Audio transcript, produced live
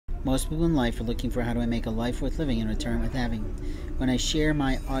Most people in life are looking for how do I make a life worth living in return with having. When I share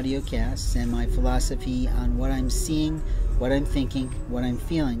my audiocasts and my philosophy on what I'm seeing, what I'm thinking, what I'm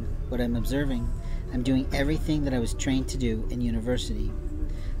feeling, what I'm observing, I'm doing everything that I was trained to do in university.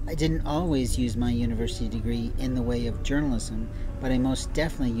 I didn't always use my university degree in the way of journalism, but I most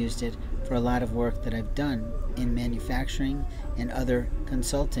definitely used it for a lot of work that I've done in manufacturing and other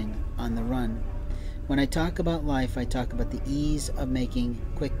consulting on the run. When I talk about life, I talk about the ease of making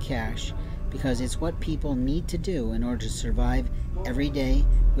quick cash because it's what people need to do in order to survive every day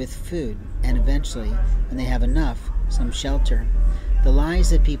with food and eventually, when they have enough, some shelter. The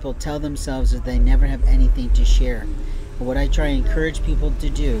lies that people tell themselves is they never have anything to share. But what I try to encourage people to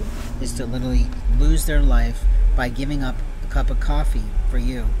do is to literally lose their life by giving up a cup of coffee for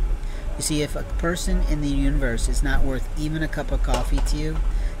you. You see, if a person in the universe is not worth even a cup of coffee to you,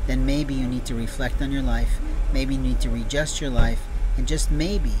 then maybe you need to reflect on your life, maybe you need to readjust your life, and just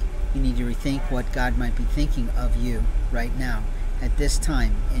maybe you need to rethink what God might be thinking of you right now, at this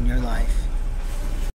time in your life.